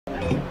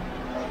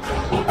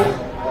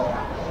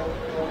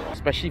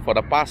especially for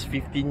the past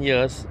 15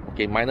 years,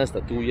 okay, minus the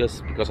 2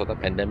 years because of the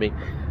pandemic.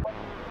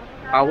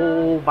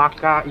 Tahu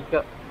bakar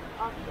ikan.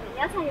 Okay,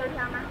 你要炒油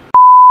条吗？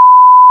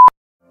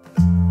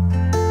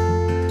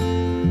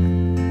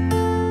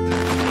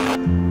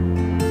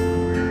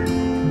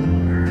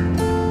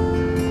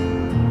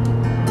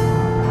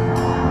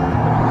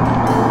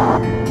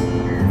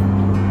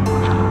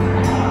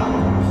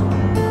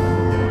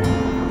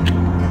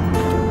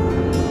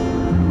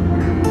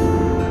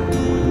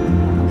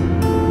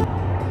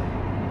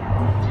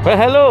 Well,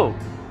 hello!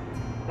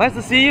 Nice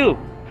to see you!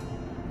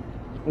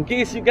 In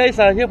case you guys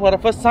are here for the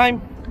first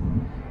time,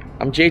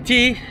 I'm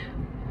JT.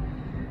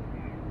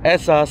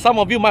 As some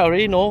of you might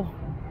already know,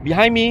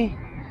 behind me,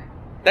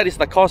 that is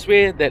the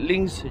causeway that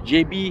links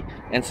JB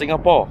and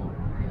Singapore.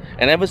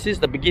 And ever since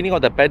the beginning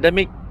of the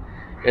pandemic,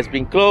 it's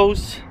been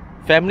closed.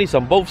 Families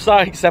on both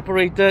sides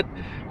separated,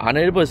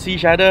 unable to see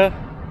each other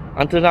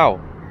until now.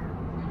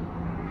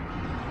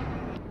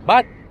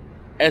 But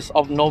as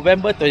of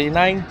November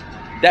 29,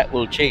 that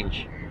will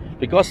change.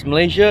 Because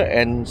Malaysia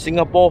and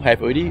Singapore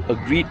have already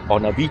agreed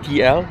on a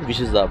VTL, which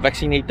is a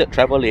vaccinated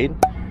travel lane,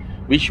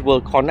 which will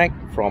connect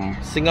from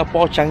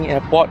Singapore Changi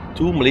Airport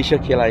to Malaysia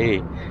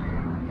KLIA.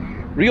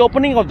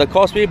 Reopening of the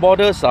causeway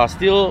borders are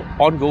still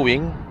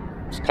ongoing.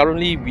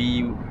 Currently,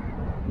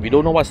 we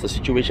don't know what's the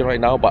situation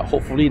right now, but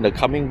hopefully in the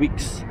coming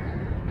weeks,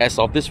 as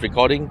of this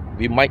recording,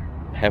 we might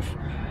have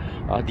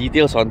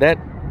details on that.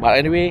 But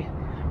anyway,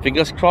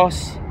 fingers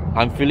crossed.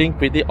 I'm feeling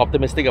pretty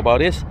optimistic about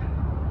this.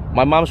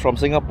 My mom's from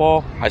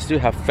Singapore. I still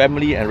have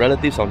family and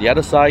relatives on the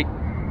other side.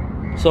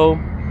 So,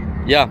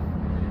 yeah,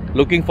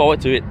 looking forward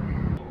to it.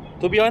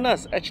 To be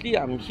honest, actually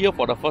I'm here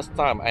for the first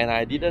time and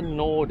I didn't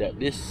know that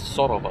this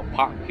sort of a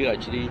park here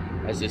actually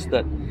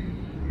existed.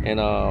 And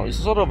it's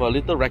sort of a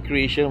little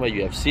recreation where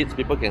you have seats.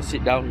 People can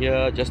sit down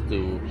here just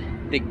to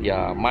take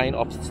their mind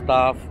off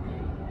stuff,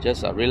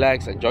 just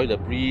relax, enjoy the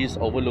breeze,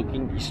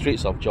 overlooking the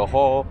streets of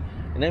Johor,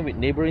 and then with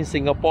neighbouring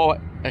Singapore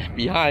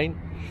behind.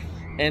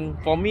 And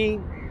for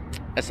me,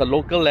 as a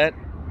local lad,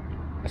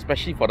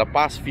 especially for the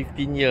past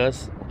 15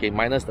 years, okay,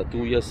 minus the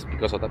 2 years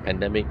because of the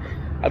pandemic,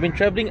 I've been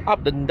travelling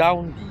up and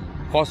down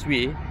the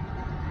causeway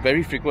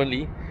very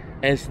frequently,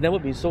 and it's never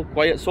been so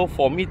quiet. So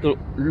for me to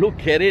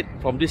look at it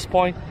from this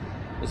point,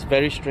 it's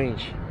very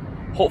strange.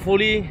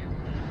 Hopefully,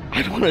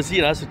 I don't want to see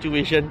another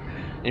situation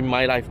in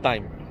my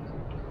lifetime.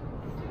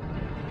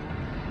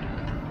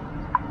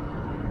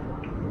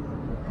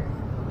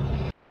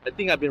 I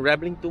think I've been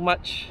rambling too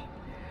much.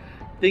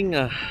 I think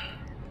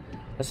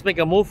let's make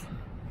a move.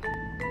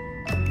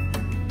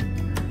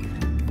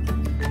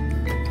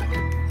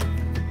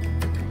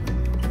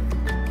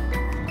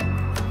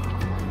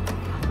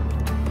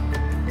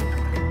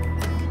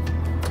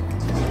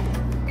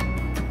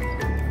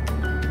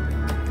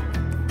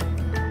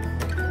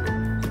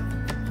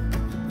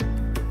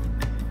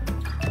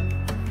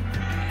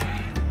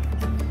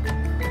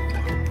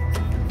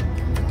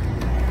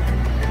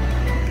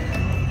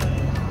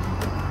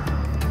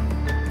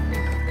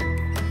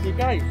 Hey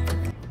guys,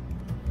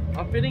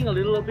 I'm feeling a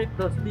little bit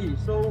thirsty,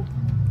 so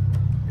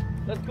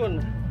let's go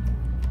and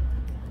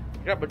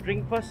grab a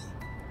drink first.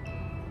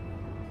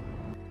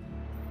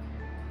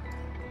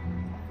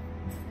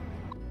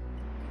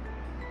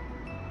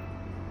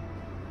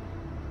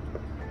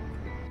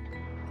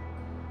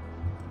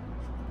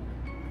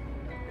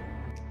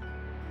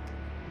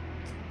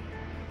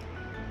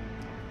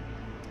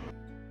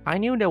 I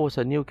knew there was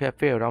a new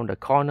cafe around the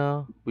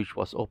corner which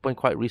was opened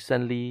quite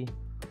recently,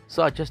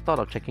 so I just thought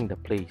of checking the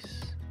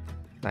place.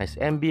 Nice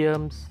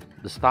ambience,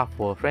 the staff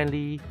were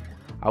friendly.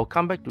 I'll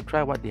come back to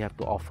try what they have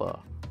to offer,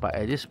 but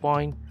at this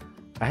point,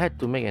 I had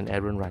to make an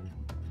errand run.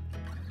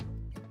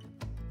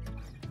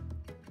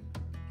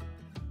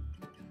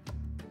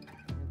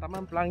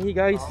 Taman Pelangi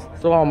guys,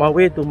 so on my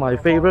way to my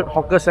favorite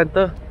hawker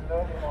center.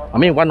 I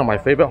mean one of my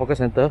favorite hawker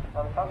center.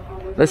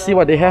 Let's see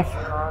what they have.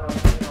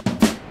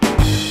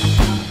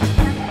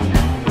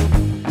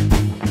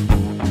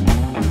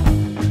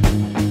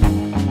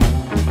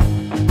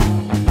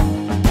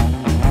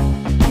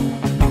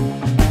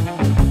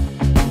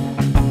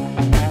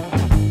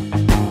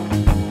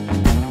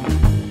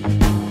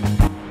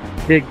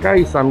 Okay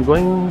guys, I'm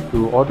going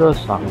to order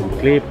some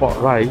clay pot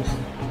rice.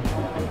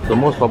 So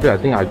most probably I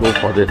think I go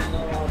for this.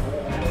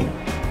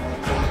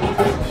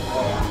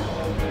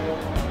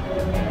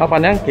 老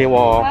板娘给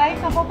我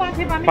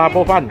八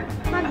包饭，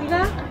饭一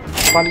个，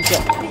饭一个，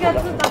一个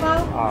是打包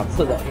啊，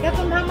是的。要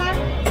炖汤吗？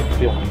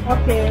不用。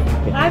OK，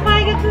 来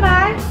放一个出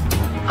来。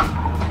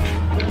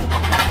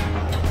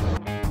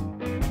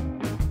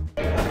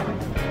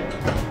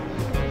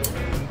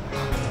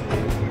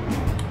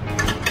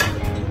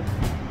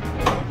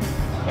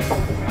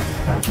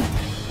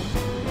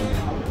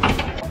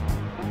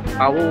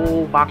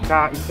Tahu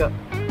bakar 一个。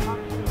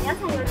你要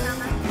炒油条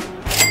吗？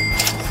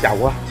小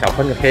啊，小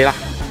份就可以啦。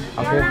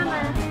要辣吗？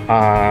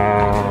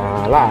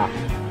辣。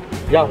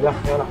要辣。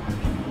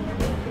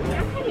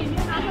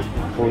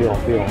不用，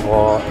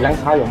我凉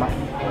茶有吗？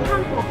罗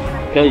汉果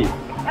可以。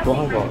罗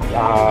汉果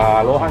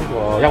罗汉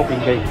果要冰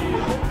可以。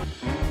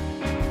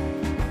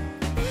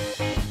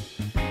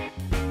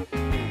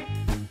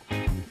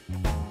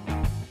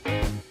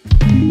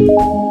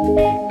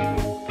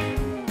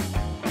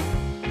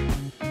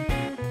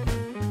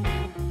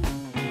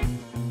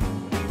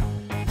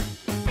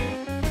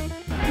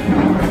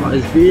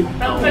It's been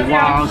a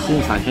while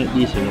since I had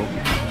this, you know.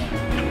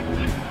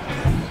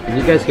 And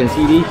you guys can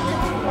see this.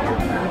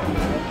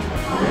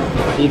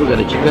 See, look at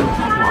the chicken.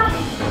 Wow.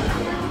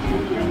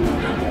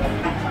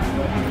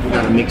 We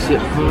gotta mix it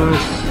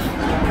first.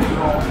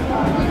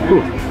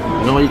 Ooh.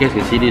 I know you guys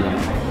can see this.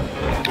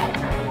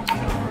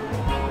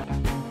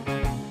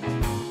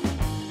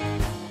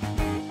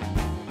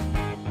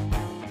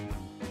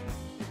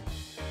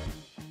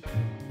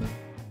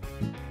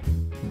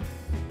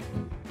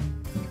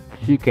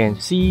 You can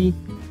see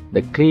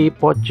the clay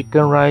pot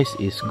chicken rice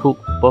is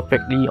cooked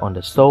perfectly on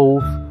the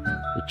stove.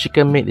 The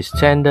chicken meat is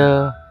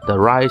tender. The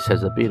rice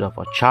has a bit of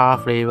a char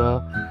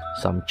flavor,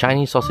 some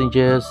Chinese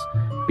sausages,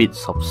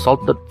 bits of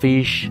salted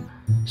fish,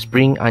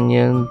 spring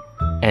onion,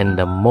 and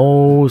the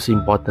most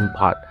important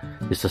part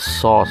is the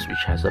sauce,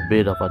 which has a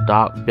bit of a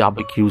dark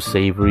barbecue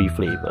savory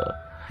flavor.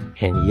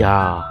 And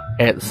yeah,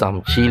 add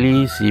some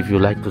chilies if you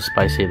like to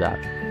spice it up.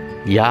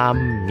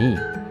 Yummy!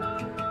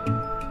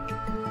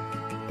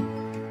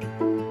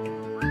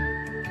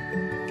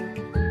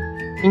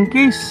 In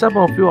case some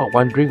of you are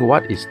wondering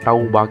what is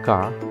tahu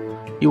bakar,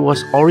 it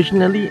was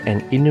originally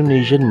an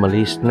Indonesian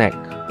Malay snack.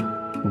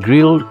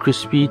 Grilled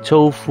crispy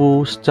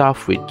tofu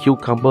stuffed with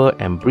cucumber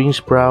and bean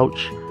sprouts,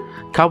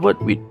 covered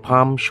with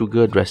palm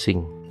sugar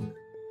dressing.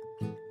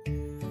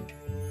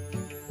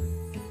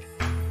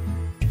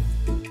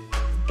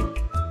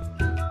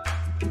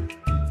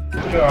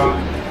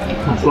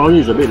 The story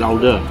is a bit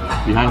louder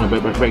behind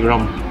the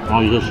background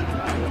noises.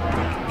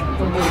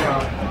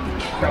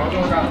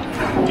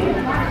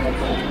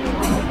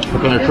 I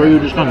can assure you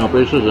this kind of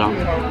places,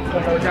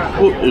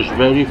 food is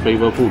very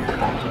flavorful.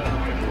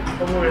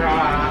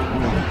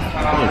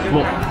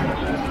 Smoke.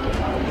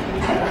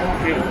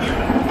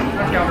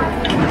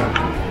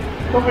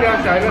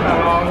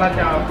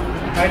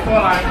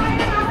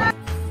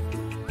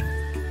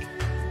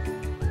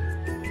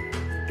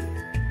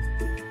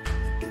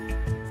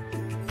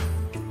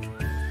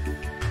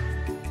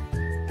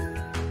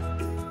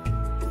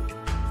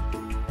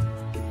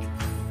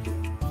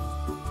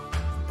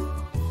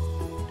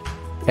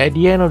 At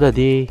the end of the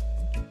day,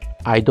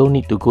 I don't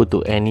need to go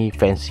to any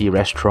fancy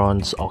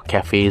restaurants or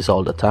cafes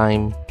all the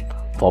time.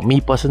 For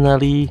me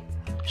personally,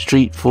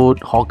 street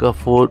food, hawker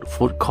food,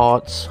 food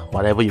courts,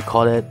 whatever you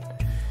call it,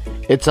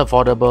 it's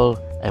affordable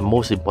and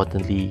most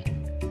importantly,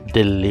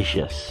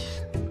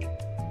 delicious.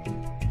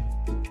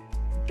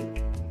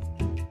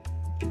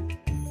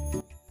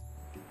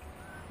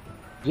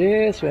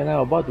 Just when I'm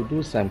about to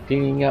do some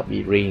cleaning up,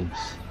 it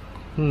rains.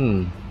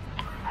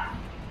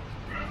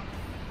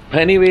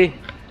 Anyway,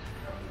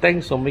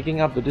 thanks for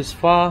making up to this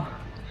far.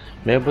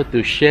 Remember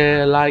to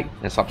share, like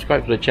and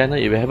subscribe to the channel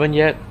if you haven't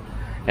yet.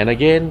 And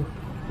again,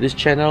 this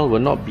channel will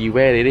not be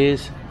where it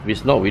is if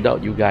it's not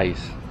without you guys.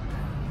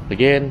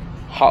 Again,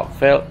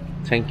 heartfelt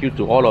thank you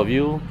to all of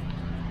you.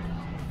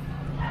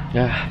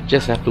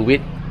 Just have to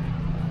wait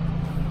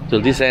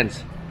till this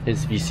ends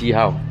as we see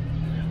how.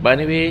 But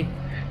anyway,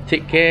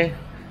 take care,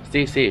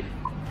 stay safe,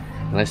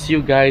 and I see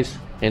you guys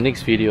in the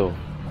next video.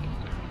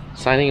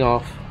 Signing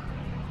off.